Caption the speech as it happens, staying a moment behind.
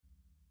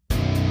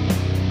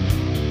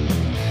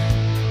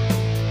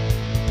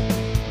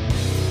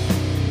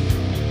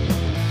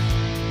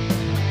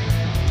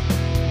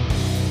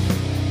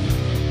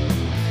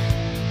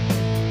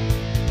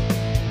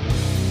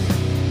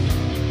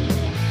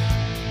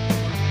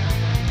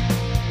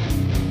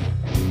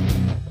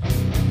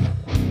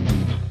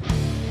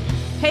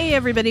Hey,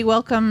 everybody.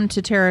 Welcome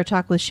to Terror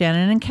Talk with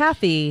Shannon and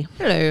Kathy.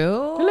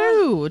 Hello.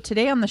 Hello.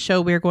 Today on the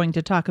show, we're going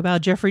to talk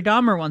about Jeffrey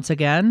Dahmer once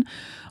again,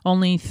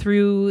 only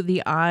through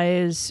the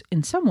eyes,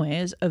 in some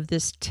ways, of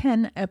this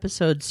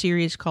 10-episode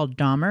series called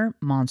Dahmer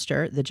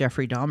Monster, the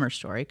Jeffrey Dahmer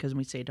story, because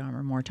we say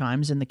Dahmer more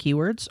times in the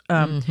keywords.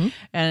 And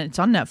it's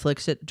on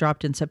Netflix. It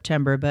dropped in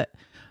September, but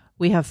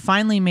we have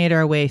finally made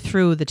our way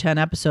through the 10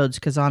 episodes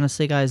because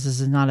honestly, guys,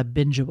 this is not a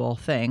bingeable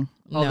thing.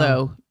 No.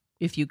 Although,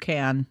 if you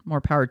can, more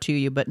power to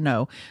you, but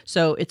no.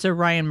 So it's a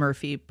Ryan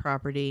Murphy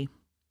property,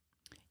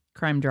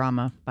 crime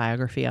drama,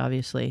 biography,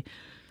 obviously.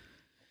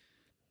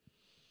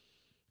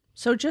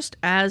 So just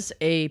as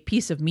a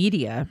piece of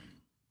media,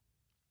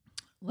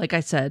 like I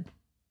said,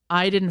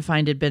 I didn't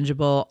find it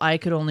bingeable. I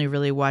could only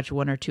really watch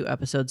 1 or 2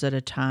 episodes at a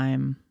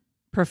time.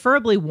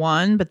 Preferably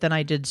 1, but then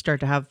I did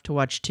start to have to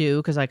watch 2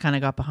 because I kind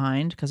of got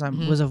behind because I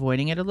was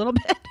avoiding it a little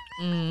bit.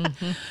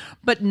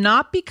 But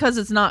not because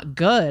it's not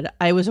good.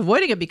 I was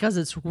avoiding it because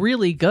it's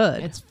really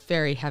good. It's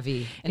very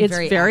heavy. And It's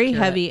very accurate.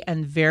 heavy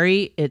and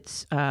very,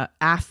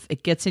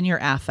 it gets in your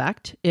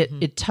affect.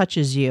 It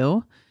touches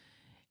you.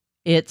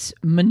 It's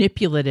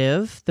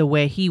manipulative the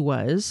way he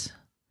was.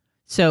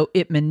 So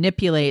it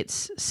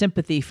manipulates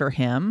sympathy for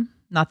him.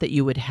 Not that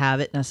you would have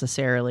it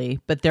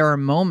necessarily, but there are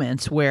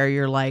moments where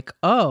you're like,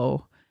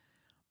 oh,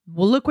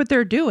 well, look what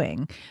they're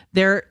doing.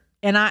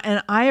 And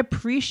I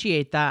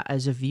appreciate that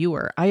as a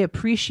viewer. I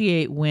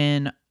appreciate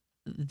when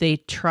they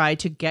try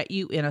to get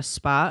you in a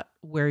spot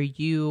where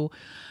you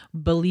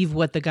believe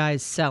what the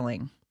guy's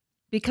selling,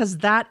 because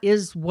that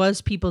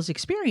was people's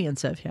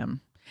experience of him.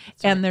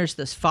 That's and right. There's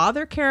this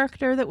father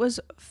character that was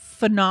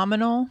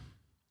phenomenal.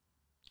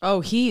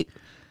 Oh,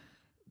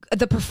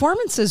 the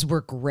performances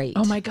were great.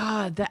 Oh my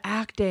God, the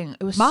acting.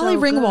 It was Molly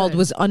so Ringwald good.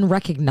 was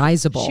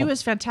unrecognizable. She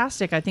was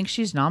fantastic. I think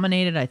she's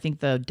nominated. I think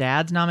the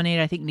dad's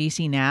nominated. I think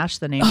Niecy Nash,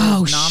 the name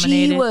was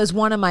nominated. She was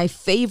one of my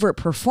favorite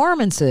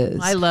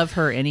performances. I love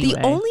her anyway.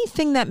 The only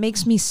thing that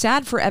makes me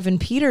sad for Evan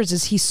Peters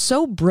is he's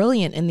so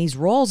brilliant in these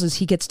roles as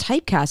he gets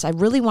typecast. I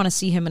really want to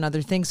see him in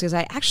other things because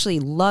I actually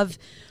love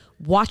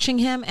watching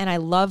him and I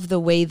love the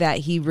way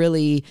that he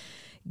really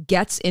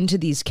gets into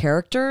these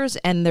characters,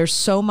 and there's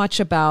so much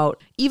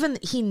about, even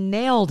he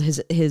nailed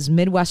his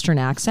Midwestern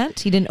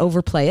accent. He didn't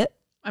overplay it.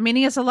 I mean,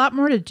 he has a lot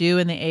more to do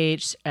in the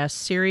AHS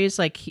series.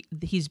 Like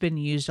he's been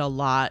used a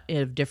lot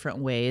of different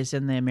ways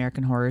in the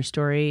American Horror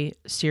Story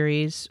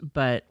series,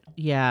 but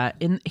yeah,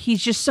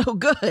 he's just so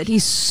good.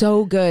 He's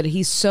so good.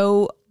 He's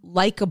so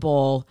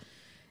likable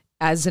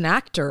as an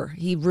actor.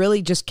 He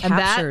really just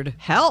captured. And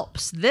that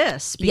helps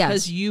this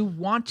because you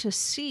want to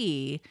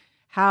see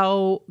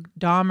how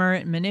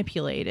Dahmer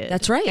manipulated.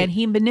 That's right. And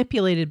he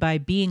manipulated by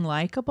being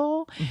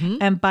likable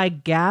and by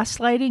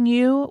gaslighting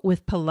you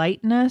with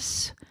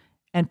politeness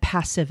and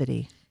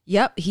passivity.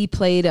 Yep. He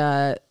played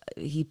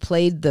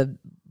the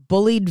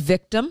bullied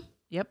victim.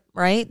 Yep.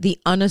 Right? The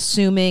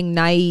unassuming,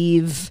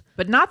 naive.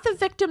 But not the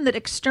victim that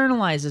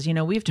externalizes. You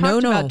know, we've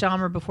talked about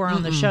Dahmer before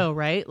on the show,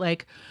 right?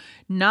 Like,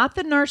 not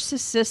the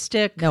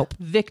narcissistic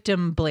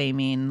victim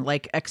blaming,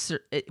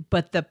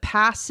 but the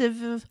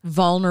passive,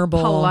 vulnerable,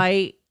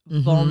 polite,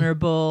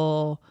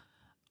 vulnerable,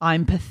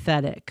 I'm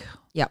pathetic.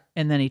 Yep.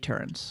 And then he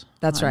turns.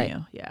 That's right.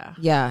 You. Yeah.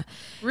 Yeah.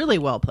 Really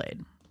well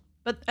played.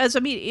 But as a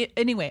media,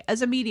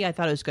 I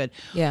thought it was good.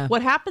 Yeah.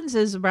 What happens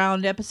is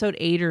around episode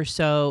 8 or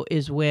so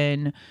is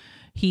when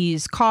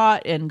he's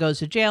caught and goes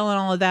to jail and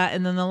all of that.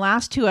 And then the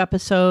last 2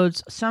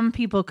 episodes, some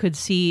people could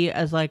see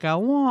as like a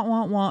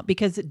want,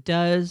 because it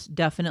does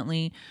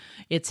definitely,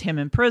 it's him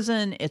in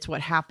prison. It's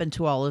what happened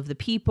to all of the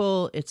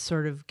people. It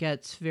sort of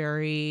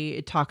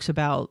it talks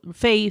about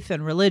faith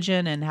and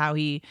religion and how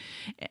he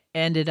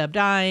ended up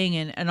dying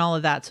and all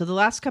of that. So the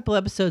last couple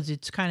episodes,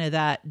 it's kind of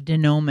that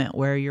denouement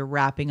where you're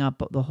wrapping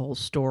up the whole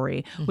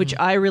story, which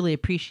I really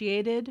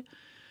appreciated.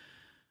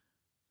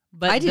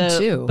 But I did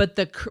too. But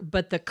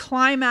the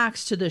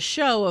climax to the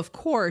show, of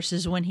course,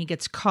 is when he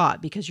gets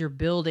caught, because you're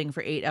building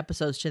for 8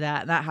 episodes to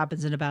that. And that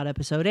happens in about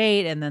episode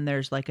 8, and then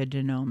there's like a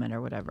denouement or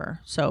whatever.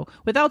 So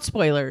without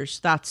spoilers,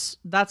 that's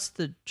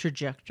the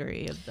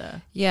trajectory of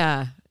the.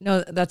 Yeah,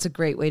 no, that's a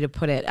great way to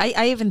put it.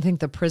 I even think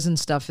the prison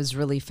stuff is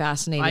really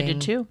fascinating. I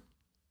did too,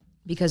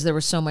 because there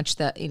was so much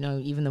that,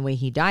 even the way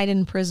he died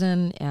in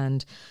prison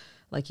and,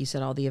 like you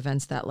said, all the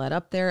events that led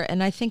up there.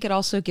 And I think it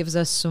also gives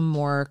us some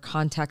more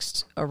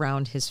context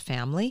around his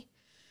family.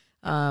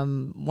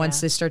 Once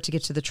they start to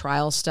get to the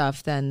trial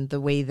stuff, then the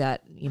way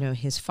that,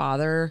 his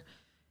father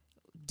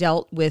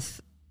dealt with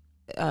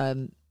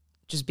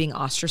just being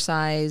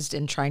ostracized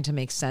and trying to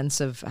make sense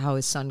of how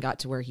his son got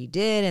to where he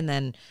did. And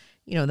then,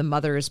 the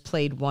mother is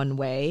played one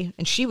way.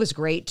 And she was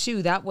great,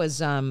 too. That was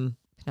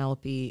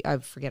Penelope, I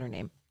forget her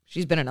name.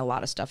 She's been in a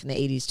lot of stuff in the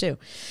 80s, too.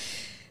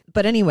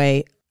 But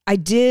anyway, I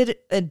did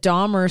a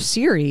Dahmer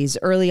series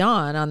early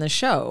on the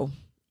show,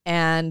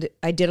 and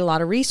I did a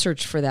lot of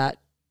research for that.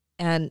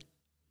 And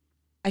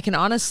I can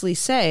honestly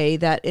say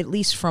that, at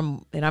least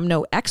and I'm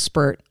no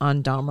expert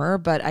on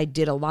Dahmer, but I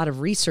did a lot of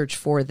research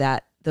for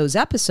those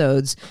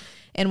episodes.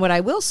 And what I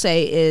will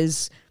say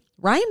is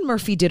Ryan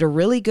Murphy did a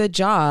really good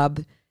job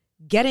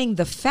getting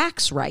the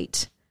facts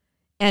right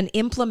and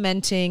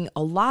implementing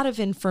a lot of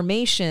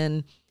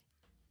information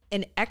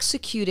and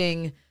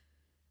executing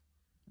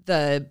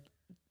the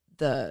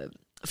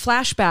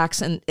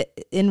flashbacks and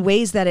in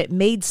ways that it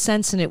made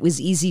sense and it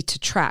was easy to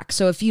track.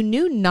 So if you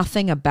knew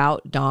nothing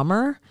about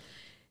Dahmer,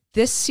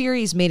 this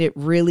series made it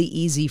really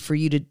easy for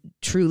you to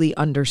truly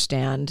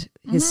understand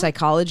his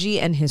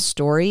psychology and his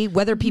story.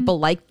 Whether people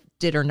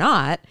liked it or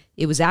not,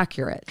 it was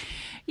accurate.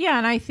 Yeah,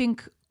 and I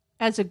think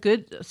as a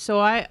good, so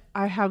I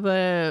have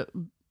a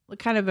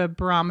kind of a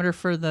barometer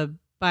for the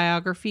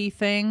biography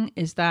thing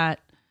is that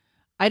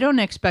I don't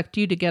expect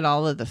you to get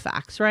all of the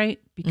facts right,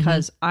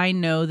 because I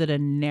know that a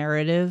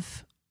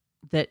narrative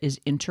that is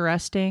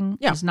interesting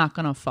is not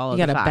going to follow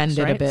the facts. You got to bend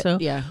it a bit.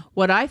 So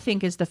what I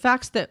think is the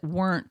facts that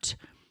weren't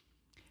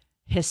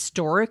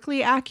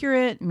historically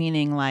accurate,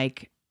 meaning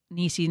like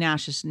Niecy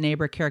Nash's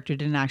neighbor character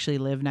didn't actually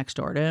live next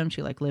door to him.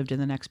 She like lived in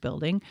the next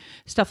building,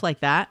 stuff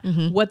like that.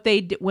 What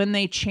they did when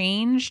they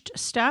changed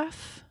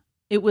stuff,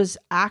 it was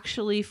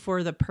actually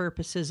for the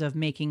purposes of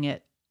making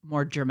it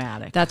more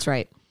dramatic. That's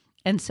right.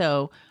 And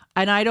so,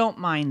 and I don't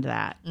mind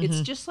that.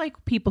 It's just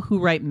like people who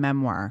write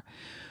memoir.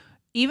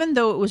 Even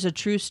though it was a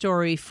true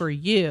story for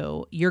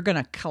you, you're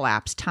going to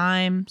collapse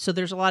time. So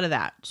there's a lot of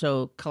that.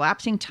 So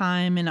collapsing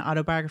time in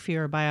autobiography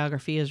or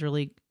biography is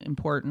really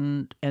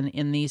important. And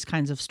in these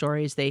kinds of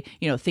stories, they,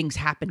 things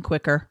happen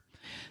quicker.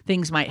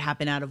 Things might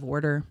happen out of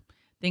order.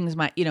 Things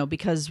might,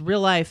 because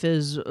real life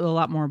is a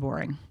lot more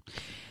boring.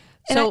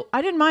 And so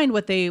I didn't mind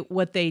what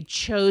they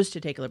chose to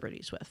take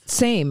liberties with.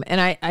 Same. And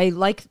I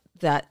like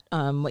that,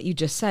 what you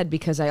just said,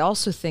 because I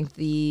also think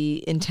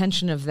the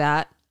intention of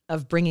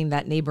bringing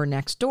that neighbor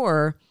next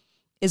door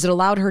is it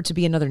allowed her to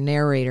be another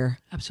narrator.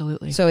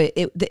 Absolutely. So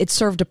it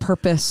served a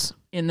purpose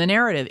in the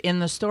narrative, in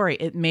the story.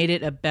 It made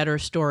it a better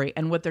story.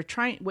 And what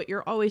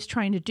you're always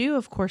trying to do,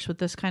 of course, with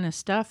this kind of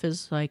stuff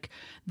is like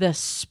the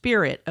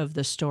spirit of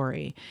the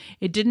story.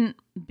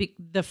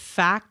 The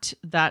fact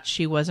that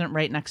she wasn't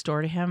right next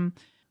door to him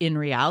in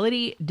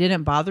reality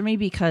didn't bother me,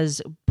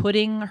 because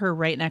putting her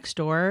right next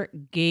door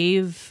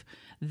gave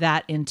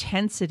that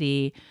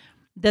intensity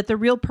that the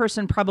real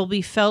person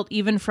probably felt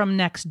even from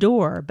next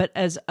door. But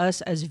as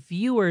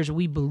viewers,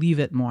 we believe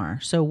it more.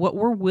 So what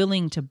we're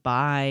willing to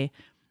buy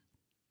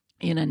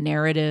in a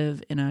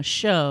narrative, in a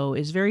show,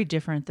 is very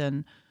different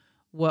than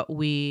what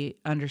we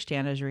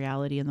understand as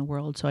reality in the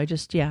world. So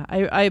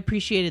I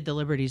appreciated the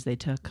liberties they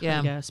took,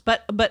 I guess.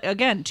 But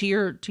again, to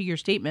your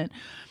statement,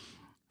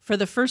 for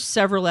the first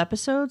several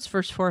episodes,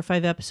 first 4 or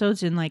 5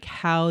 episodes, in like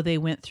how they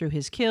went through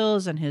his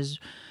kills and his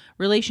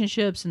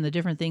relationships and the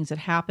different things that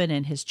happen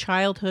in his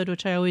childhood,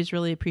 which I always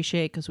really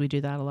appreciate because we do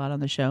that a lot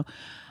on the show.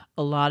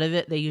 A lot of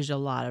it, they used a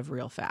lot of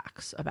real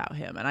facts about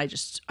him. And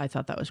I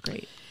thought that was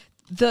great.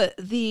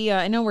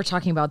 I know we're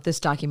talking about this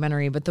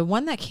documentary, but the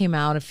one that came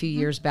out a few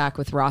years back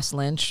with Ross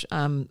Lynch,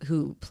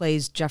 who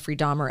plays Jeffrey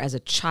Dahmer as a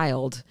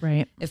child.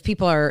 Right. If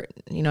people are,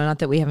 not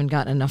that we haven't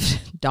gotten enough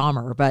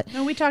Dahmer, but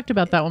no, we talked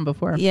about that one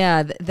before.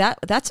 Yeah,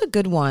 that's a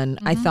good one,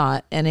 I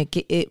thought, and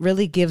it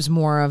really gives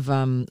more of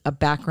a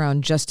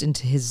background just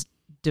into his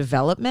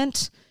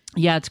development.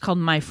 Yeah, it's called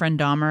My Friend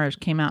Dahmer. It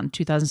came out in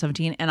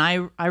 2017, and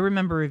I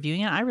remember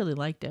reviewing it. I really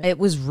liked it. It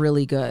was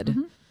really good.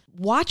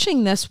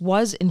 Watching this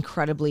was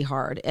incredibly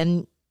hard,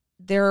 and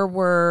there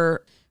was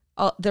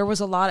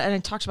a lot, and I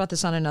talked about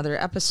this on another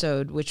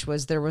episode, which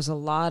was there was a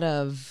lot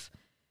of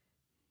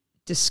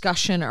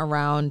discussion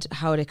around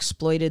how it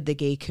exploited the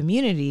gay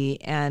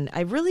community, and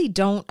I've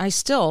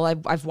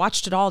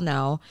watched it all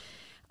now.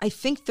 I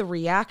think the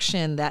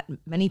reaction that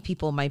many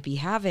people might be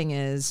having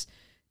is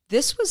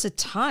this was a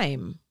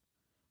time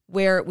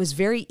where it was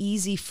very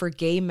easy for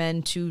gay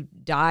men to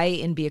die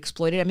and be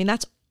exploited. I mean,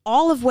 that's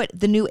all of what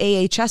the new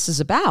AHS is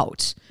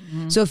about.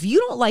 So if you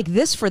don't like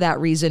this for that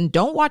reason,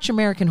 don't watch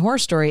American Horror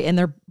Story. And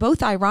they're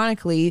both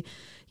ironically,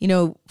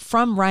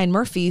 from Ryan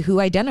Murphy, who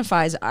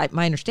identifies,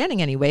 my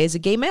understanding anyway, as a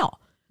gay male.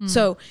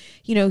 So,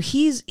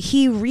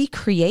 he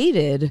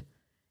recreated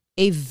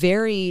a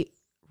very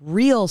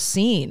real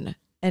scene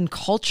and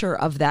culture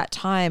of that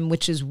time,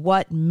 which is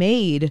what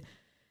made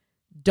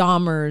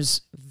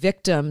Dahmer's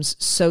victims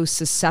so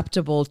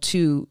susceptible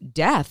to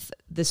death.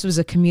 This was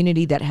a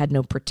community that had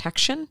no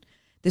protection.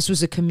 This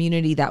was a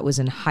community that was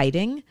in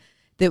hiding.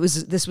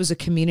 This was a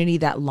community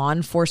that law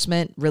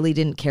enforcement really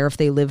didn't care if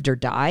they lived or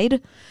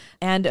died,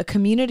 and a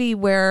community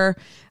where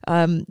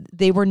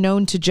they were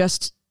known to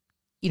just,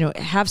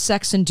 have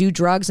sex and do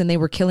drugs, and they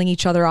were killing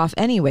each other off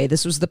anyway.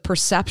 This was the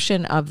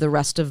perception of the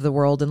rest of the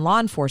world and law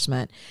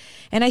enforcement.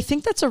 And I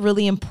think that's a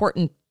really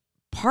important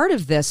part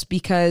of this,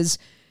 because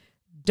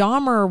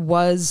Dahmer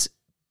was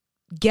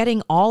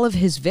getting all of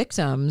his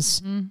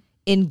victims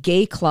in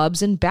gay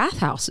clubs and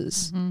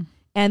bathhouses.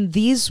 And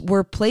these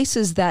were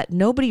places that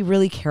nobody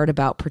really cared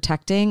about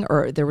protecting,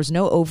 or there was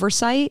no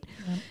oversight.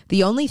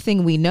 The only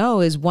thing we know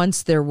is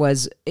once there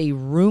was a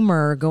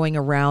rumor going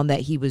around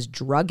that he was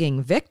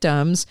drugging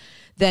victims,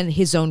 then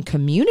his own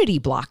community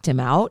blocked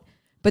him out.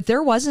 But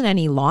there wasn't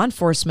any law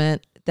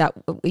enforcement that,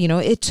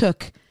 it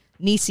took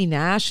Niecy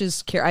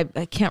Nash's care. I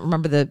can't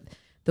remember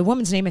the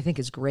woman's name. I think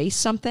is Grace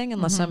something,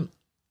 unless I'm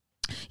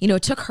You know,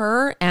 it took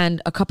her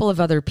and a couple of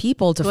other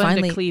people to Glenda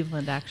finally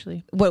Cleveland,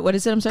 actually. What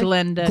is it? I'm sorry.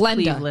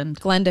 Cleveland.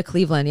 Glenda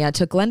Cleveland. Yeah, it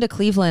took Glenda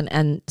Cleveland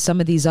and some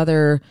of these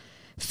other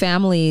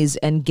families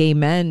and gay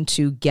men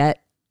to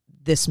get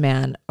this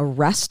man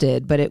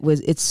arrested. But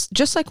it's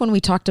just like when we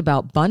talked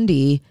about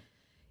Bundy,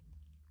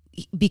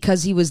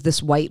 because he was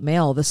this white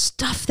male, the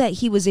stuff that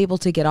he was able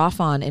to get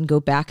off on and go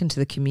back into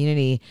the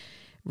community,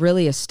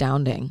 really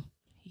astounding.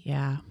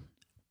 Yeah.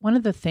 One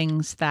of the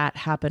things that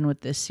happened with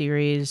this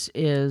series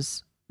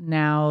is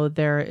now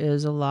there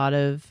is a lot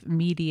of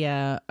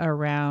media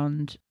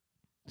around.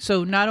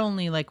 So not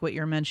only like what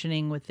you're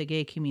mentioning with the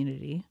gay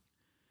community,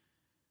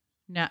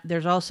 now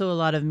there's also a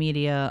lot of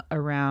media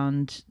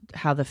around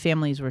how the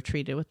families were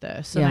treated with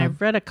this. And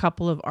I've read a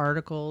couple of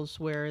articles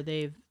where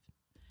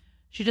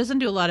she doesn't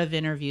do a lot of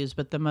interviews,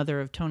 but the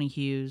mother of Tony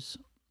Hughes.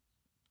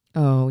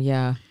 Oh,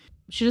 yeah.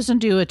 She doesn't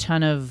do a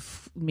ton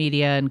of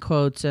media and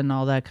quotes and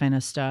all that kind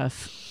of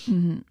stuff.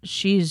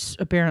 She's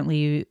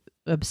apparently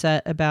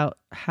upset about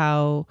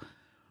how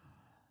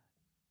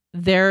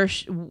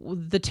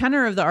the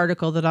tenor of the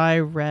article that I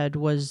read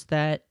was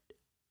that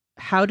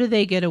how do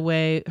they get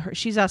away?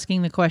 She's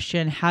asking the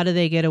question, how do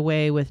they get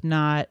away with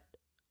not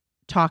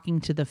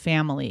talking to the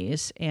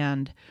families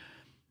and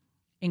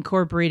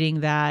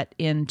incorporating that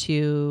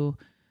into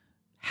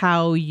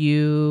how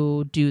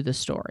you do the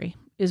story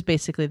is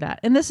basically that.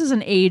 And this is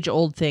an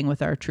age-old thing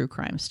with our true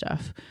crime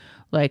stuff.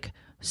 Like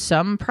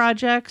some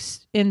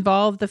projects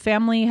involve the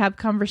family, have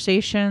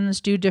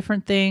conversations, do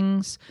different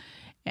things,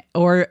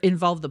 or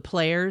involve the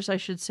players, I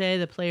should say,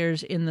 the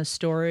players in the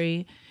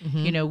story.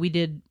 You know, we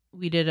did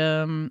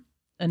an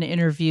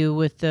interview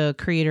with the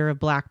creator of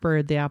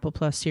Blackbird, the Apple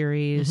Plus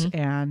series,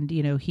 and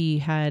you know, he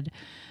had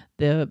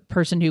the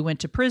person who went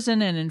to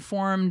prison and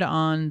informed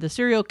on the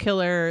serial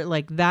killer,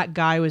 like that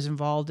guy was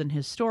involved in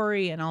his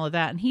story and all of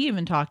that. And he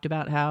even talked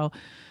about how,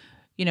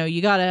 you know,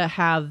 you got to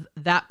have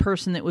that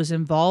person that was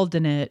involved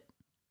in it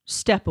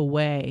step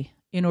away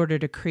in order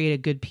to create a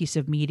good piece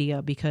of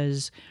media,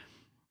 because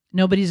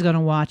nobody's going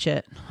to watch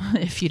it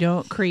if you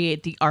don't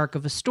create the arc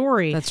of a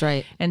story. That's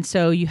right. And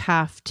so you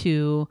have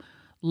to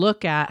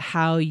look at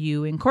how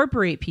you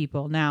incorporate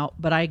people now,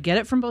 but I get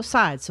it from both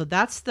sides. So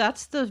that's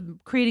the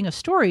creating a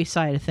story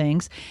side of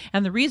things.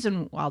 And the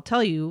reason, I'll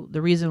tell you,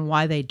 the reason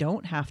why they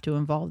don't have to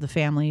involve the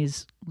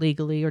families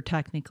legally or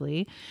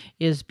technically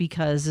is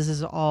because this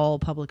is all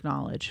public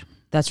knowledge.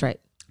 That's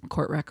right.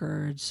 Court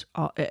records,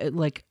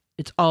 like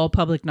it's all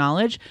public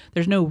knowledge.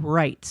 There's no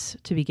rights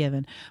to be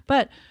given.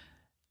 But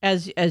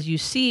as you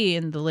see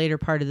in the later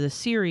part of the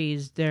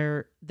series,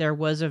 there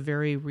was a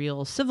very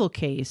real civil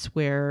case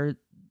where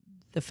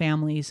the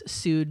families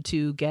sued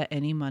to get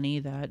any money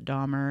that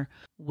Dahmer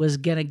was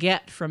going to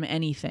get from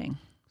anything.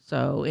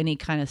 So any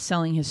kind of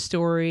selling his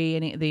story,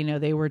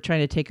 they were trying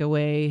to take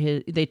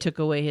away they took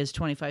away his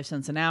 25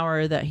 cents an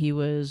hour that he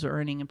was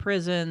earning in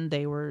prison.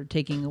 They were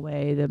taking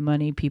away the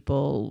money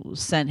people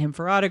sent him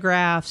for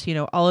autographs, you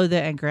know, all of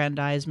the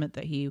aggrandizement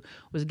that he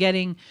was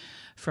getting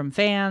from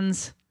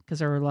fans, because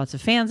there were lots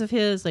of fans of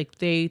his. Like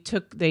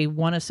they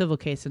won a civil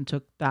case and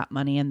took that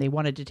money, and they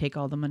wanted to take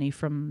all the money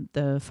from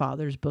the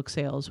father's book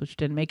sales, which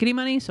didn't make any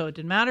money, so it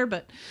didn't matter.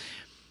 But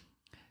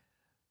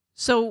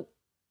so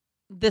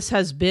this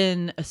has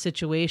been a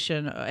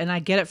situation, and I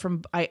get it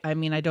from, I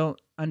mean, I don't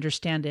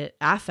understand it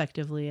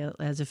affectively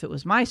as if it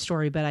was my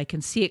story, but I can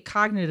see it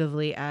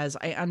cognitively as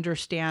I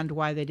understand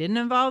why they didn't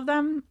involve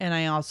them. And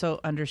I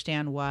also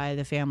understand why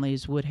the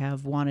families would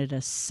have wanted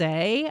a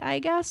say, I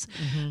guess,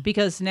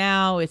 because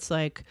now it's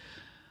like,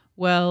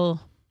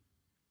 well,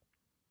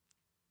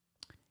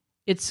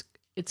 it's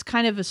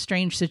kind of a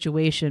strange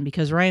situation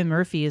because Ryan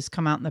Murphy has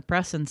come out in the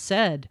press and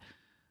said,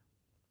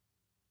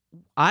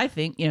 I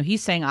think, you know,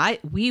 he's saying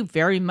we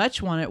very much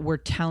we're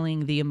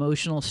telling the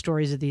emotional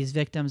stories of these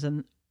victims.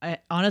 And I,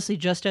 honestly,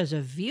 just as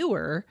a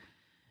viewer,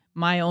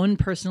 my own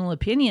personal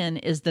opinion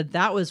is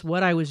that was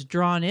what I was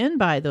drawn in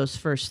by those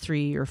first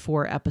 3 or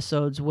 4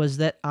 episodes, was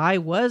that I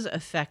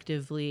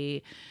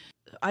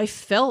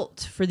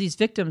felt for these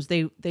victims.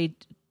 They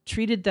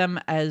treated them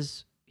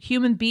as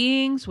human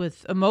beings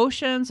with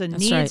emotions and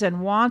needs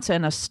and wants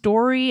and a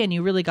story. And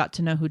you really got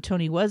to know who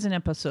Tony was in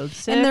episode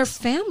 6. And their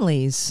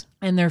families.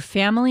 And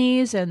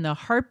the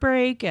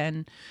heartbreak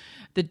and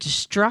the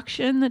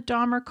destruction that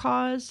Dahmer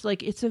caused.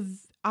 Like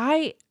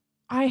I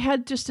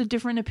had just a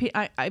different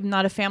opinion. I'm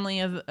not a family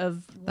of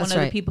one of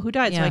the people who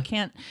died. Yeah.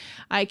 So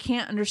I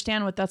can't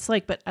understand what that's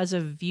like. But as a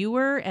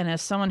viewer and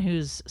as someone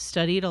who's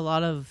studied a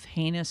lot of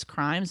heinous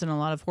crimes and a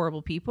lot of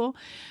horrible people,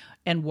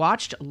 and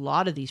watched a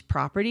lot of these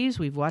properties.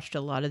 We've watched a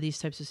lot of these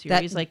types of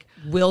series. That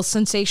will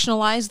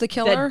sensationalize the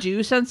killer? That do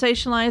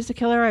sensationalize the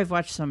killer. I've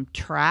watched some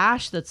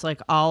trash that's like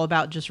all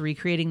about just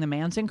recreating the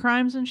Manson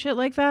crimes and shit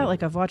like that.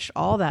 Like I've watched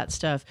all that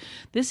stuff.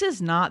 This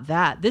is not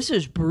that. This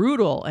is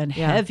brutal and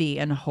heavy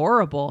and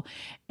horrible.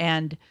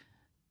 And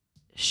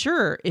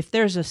sure, if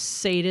there's a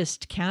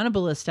sadist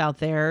cannibalist out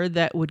there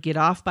that would get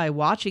off by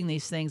watching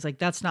these things, like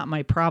that's not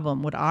my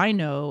problem. What I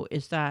know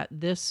is that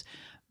this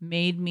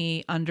made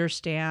me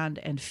understand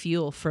and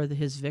feel for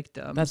his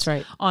victims. That's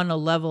right. On a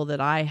level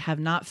that I have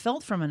not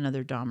felt from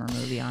another Dahmer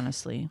movie,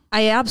 honestly.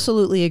 I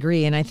absolutely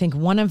agree. And I think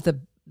one of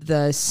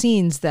the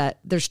scenes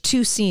there's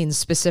two scenes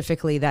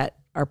specifically that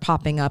are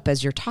popping up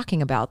as you're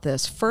talking about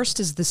this. First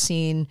is the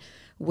scene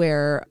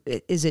where,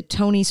 is it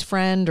Tony's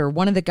friend or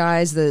one of the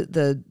guys,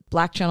 the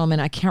black gentleman,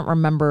 I can't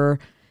remember.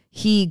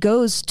 He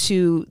goes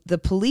to the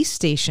police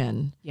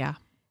station. Yeah.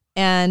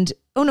 And,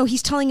 oh no,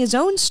 he's telling his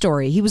own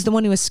story. He was the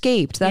one who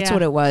escaped. That's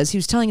what it was. He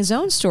was telling his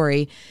own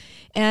story.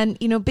 And,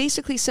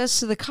 basically says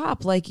to the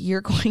cop, like, you're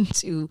going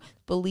to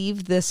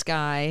believe this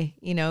guy,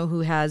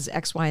 who has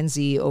X, Y, and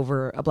Z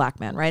over a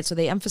black man, right? So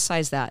they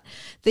emphasize that.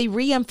 They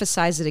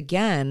re-emphasize it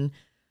again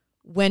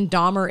when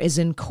Dahmer is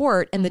in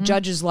court and the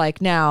judge is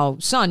like, now,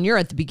 son, you're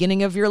at the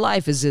beginning of your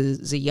life as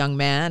a young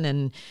man,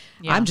 and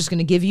I'm just going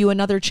to give you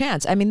another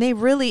chance. I mean, they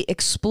really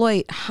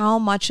exploit how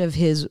much of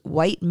his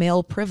white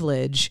male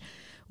privilege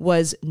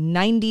was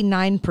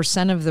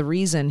 99% of the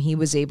reason he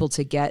was able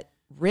to get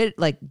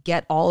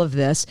all of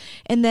this,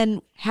 and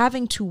then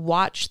having to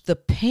watch the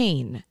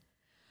pain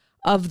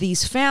of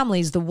these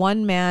families. The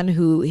one man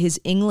who his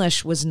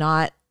English was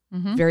not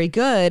very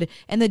good,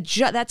 and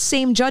that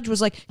same judge was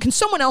like, can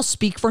someone else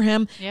speak for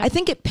him? I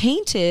think it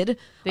painted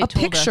a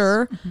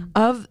picture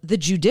of the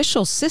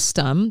judicial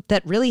system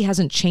that really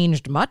hasn't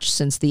changed much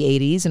since the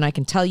 80s, and I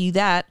can tell you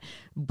that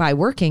by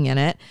working in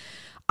it.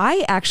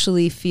 I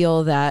actually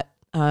feel that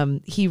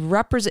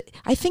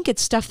I think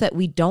it's stuff that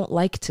we don't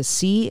like to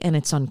see, and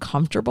it's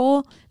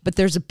uncomfortable, but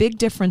there's a big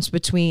difference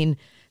between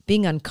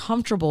being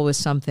uncomfortable with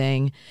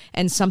something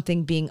and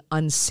something being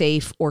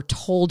unsafe or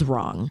told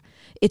wrong.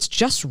 It's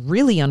just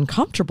really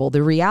uncomfortable.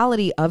 The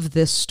reality of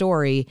this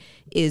story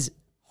is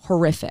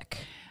horrific.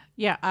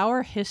 Yeah,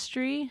 our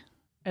history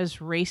as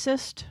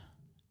racist,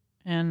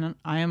 and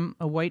I am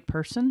a white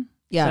person,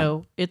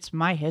 so it's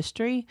my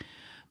history.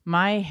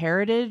 My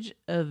heritage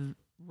of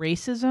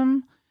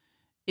racism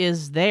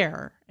is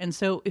there. And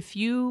so if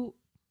you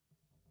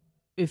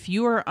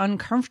are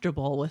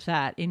uncomfortable with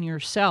that in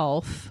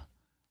yourself,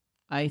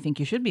 I think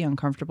you should be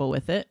uncomfortable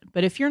with it.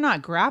 But if you're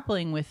not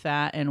grappling with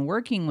that and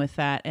working with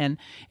that, and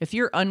if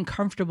you're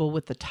uncomfortable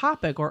with the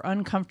topic or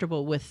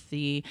uncomfortable with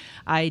the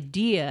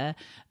idea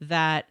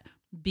that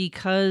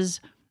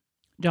because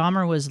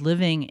Dahmer was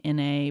living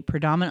in a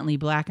predominantly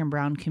black and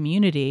brown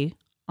community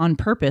on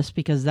purpose,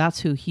 because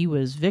that's who he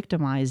was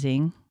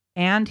victimizing,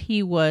 and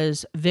he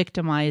was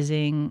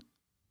victimizing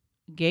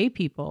gay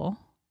people,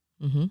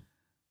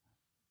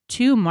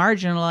 two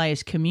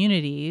marginalized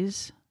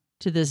communities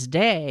to this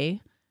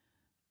day,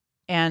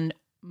 and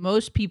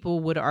most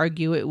people would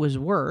argue it was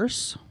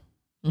worse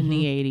in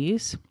the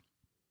 80s.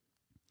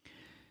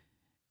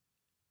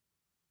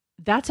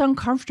 That's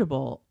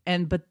uncomfortable.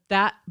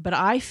 But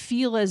I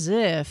feel as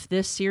if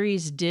this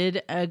series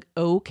did an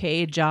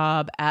okay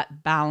job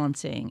at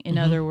balancing. In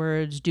other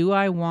words, do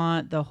I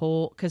want the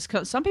whole, because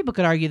some people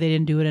could argue they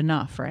didn't do it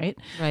enough, right?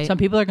 Some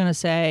people are going to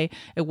say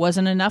it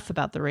wasn't enough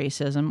about the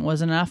racism, it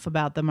wasn't enough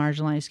about the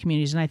marginalized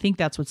communities. And I think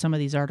that's what some of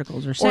these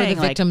articles are saying. Or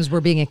the victims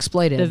were being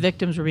exploited. The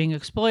victims were being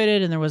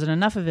exploited and there wasn't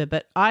enough of it.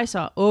 But I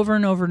saw over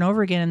and over and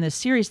over again in this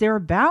series, they were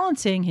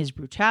balancing his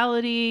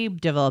brutality,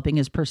 developing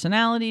his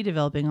personality,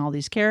 developing all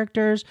these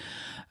characters,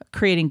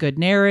 creating good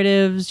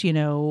narratives,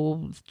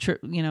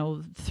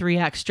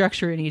 3-act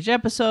structure in each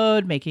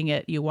episode, making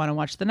it you want to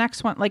watch the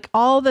next one. Like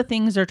all the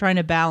things they're trying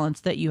to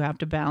balance that you have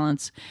to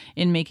balance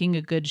in making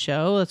a good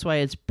show. That's why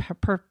it's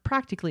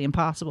practically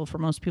impossible for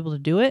most people to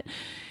do it.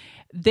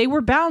 They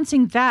were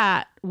balancing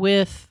that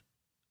with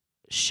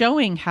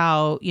showing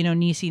how,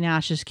 Niecy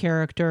Nash's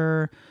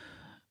character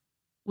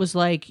was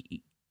like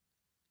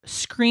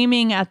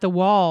screaming at the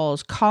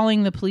walls,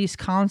 calling the police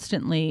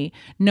constantly.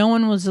 No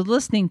one was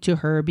listening to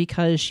her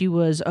because she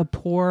was a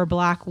poor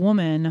black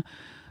woman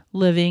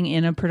living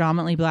in a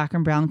predominantly black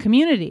and brown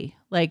community.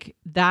 Like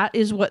that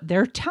is what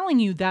they're telling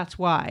you. That's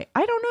why.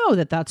 I don't know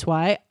that that's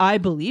why. I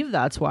believe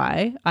that's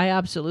why. I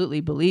absolutely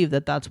believe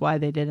that that's why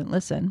they didn't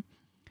listen.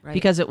 Right.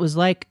 Because it was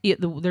like,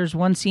 there's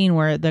one scene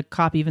where the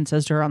cop even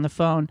says to her on the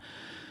phone,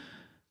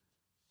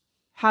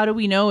 how do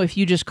we know if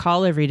you just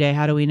call every day?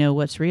 How do we know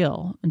what's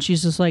real? And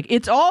she's just like,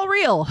 it's all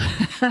real.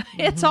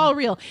 It's all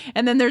real.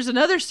 And then there's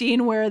another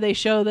scene where they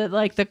show that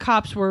like the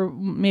cops were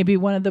maybe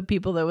one of the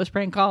people that was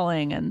prank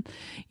calling and,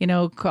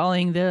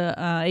 calling the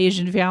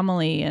Asian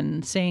family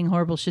and saying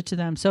horrible shit to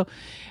them. So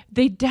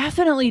they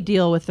definitely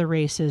deal with the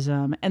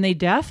racism and they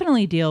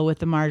definitely deal with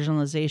the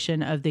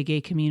marginalization of the gay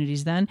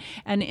communities then.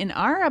 And in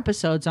our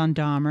episodes on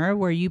Dahmer,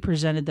 where you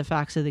presented the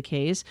facts of the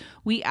case,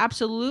 we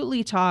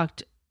absolutely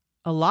talked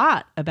a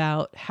lot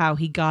about how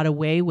he got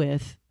away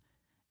with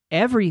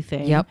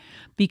everything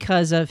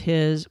because of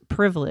his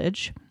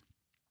privilege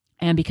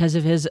and because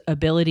of his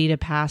ability to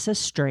pass as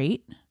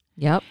straight.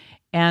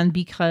 And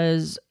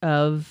because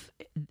of,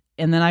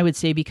 and then I would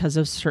say because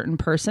of certain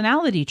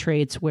personality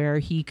traits where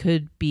he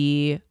could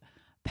be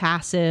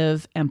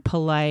passive and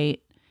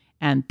polite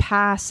and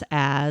pass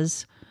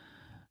as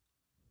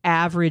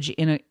average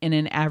in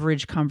an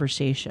average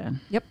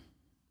conversation.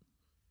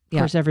 Of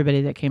course,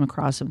 everybody that came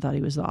across him thought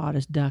he was the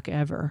oddest duck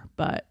ever,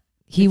 but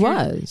he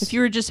was. If you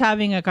were just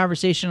having a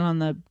conversation on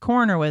the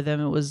corner with him,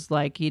 it was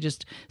like he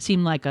just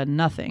seemed like a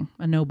nothing,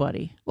 a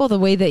nobody. Well, the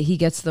way that he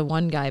gets the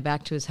one guy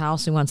back to his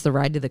house who wants the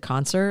ride to the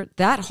concert,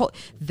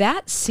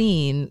 that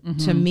scene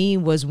to me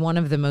was one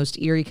of the most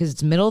eerie because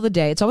it's middle of the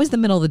day. It's always the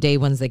middle of the day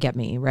ones that get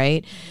me,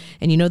 right?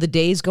 And the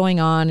day's going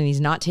on and he's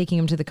not taking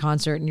him to the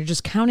concert and you're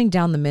just counting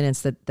down the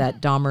minutes that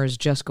Dahmer is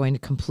just going to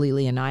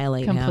completely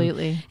annihilate him.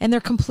 And they're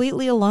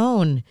completely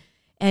alone.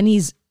 And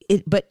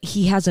but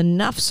he has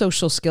enough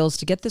social skills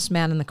to get this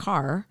man in the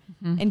car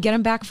and get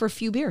him back for a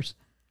few beers.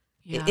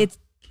 Yeah.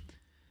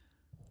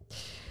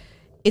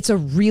 It's a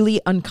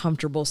really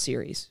uncomfortable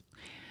series.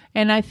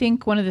 And I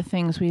think one of the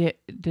things we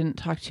didn't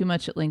talk too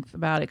much at length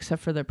about,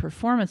 except for the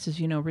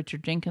performances,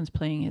 Richard Jenkins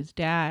playing his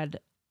dad,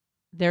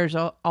 there's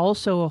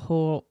also a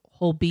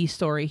whole B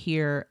story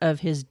here of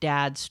his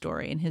dad's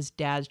story and his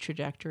dad's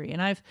trajectory.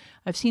 And I've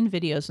seen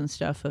videos and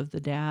stuff of the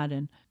dad,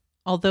 and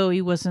although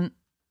he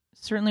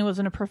certainly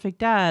wasn't a perfect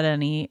dad,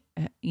 and he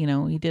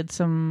did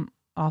some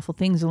awful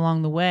things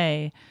along the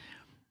way,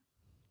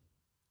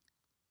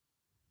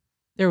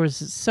 there was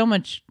so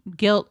much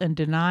guilt and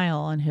denial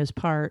on his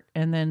part,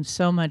 and then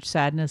so much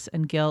sadness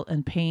and guilt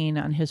and pain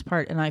on his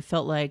part. And I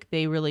felt like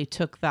they really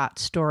took that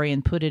story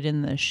and put it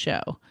in the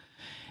show.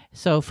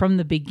 So from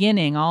the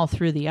beginning, all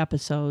through the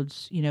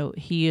episodes,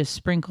 he is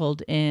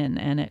sprinkled in,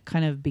 and it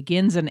kind of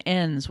begins and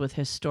ends with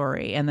his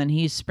story. And then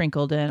he's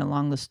sprinkled in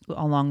along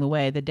the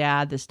way, the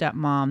dad, the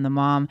stepmom, the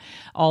mom,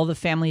 all the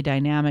family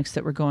dynamics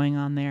that were going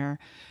on there,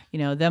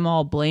 them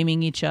all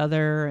blaming each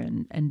other,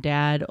 and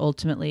dad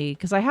ultimately,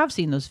 because I have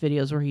seen those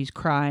videos where he's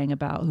crying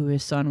about who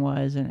his son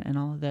was and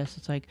all of this.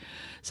 It's like,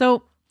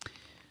 so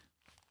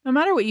no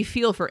matter what you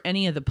feel for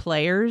any of the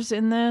players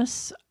in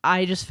this,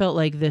 I just felt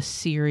like this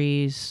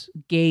series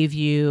gave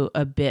you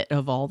a bit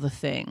of all the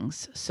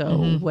things.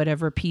 So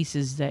whatever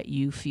pieces that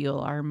you feel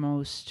are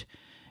most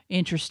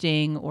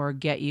interesting or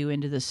get you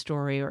into the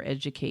story or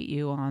educate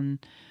you on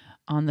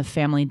the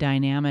family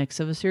dynamics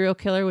of a serial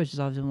killer, which is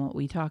often what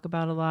we talk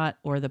about a lot,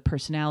 or the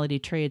personality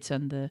traits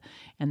and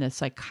the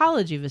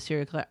psychology of a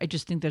serial killer. I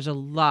just think there's a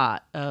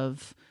lot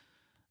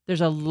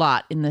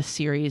in this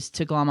series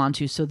to glom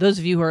onto. So those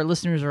of you who are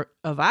listeners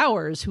of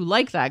ours who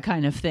like that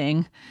kind of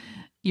thing,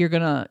 you're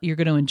gonna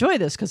enjoy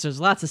this because there's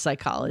lots of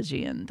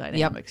psychology and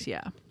dynamics.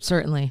 Yep. Yeah,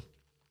 certainly.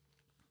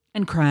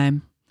 And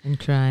crime. And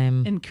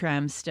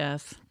crime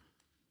stuff.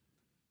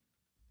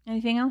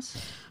 Anything else?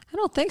 I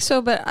don't think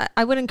so, but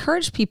I would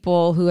encourage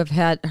people who have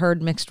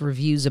heard mixed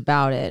reviews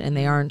about it and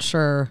they aren't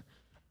sure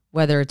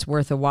whether it's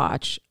worth a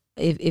watch.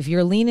 If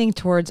you're leaning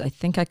towards, I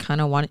think I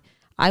kind of want it,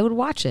 I would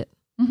watch it.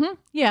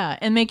 Yeah,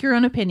 and make your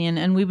own opinion,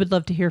 and we would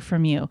love to hear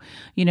from you.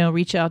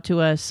 Reach out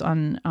to us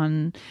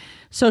on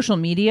social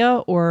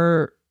media,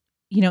 or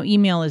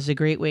email is a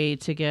great way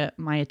to get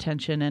my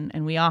attention,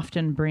 and we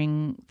often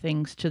bring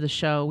things to the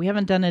show. We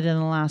haven't done it in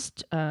the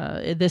last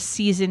this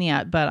season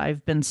yet, but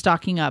I've been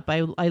stocking up.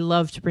 I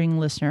love to bring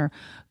listener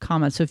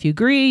comments. So if you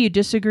agree, you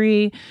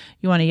disagree,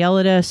 you want to yell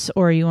at us,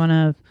 or you want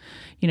to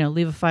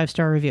leave a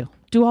 5-star review.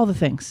 Do all the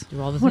things.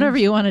 Whatever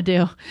you want to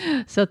do.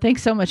 So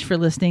thanks so much for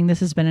listening.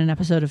 This has been an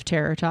episode of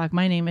Terror Talk.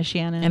 My name is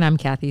Shannon. And I'm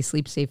Kathy.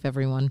 Sleep safe,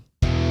 everyone.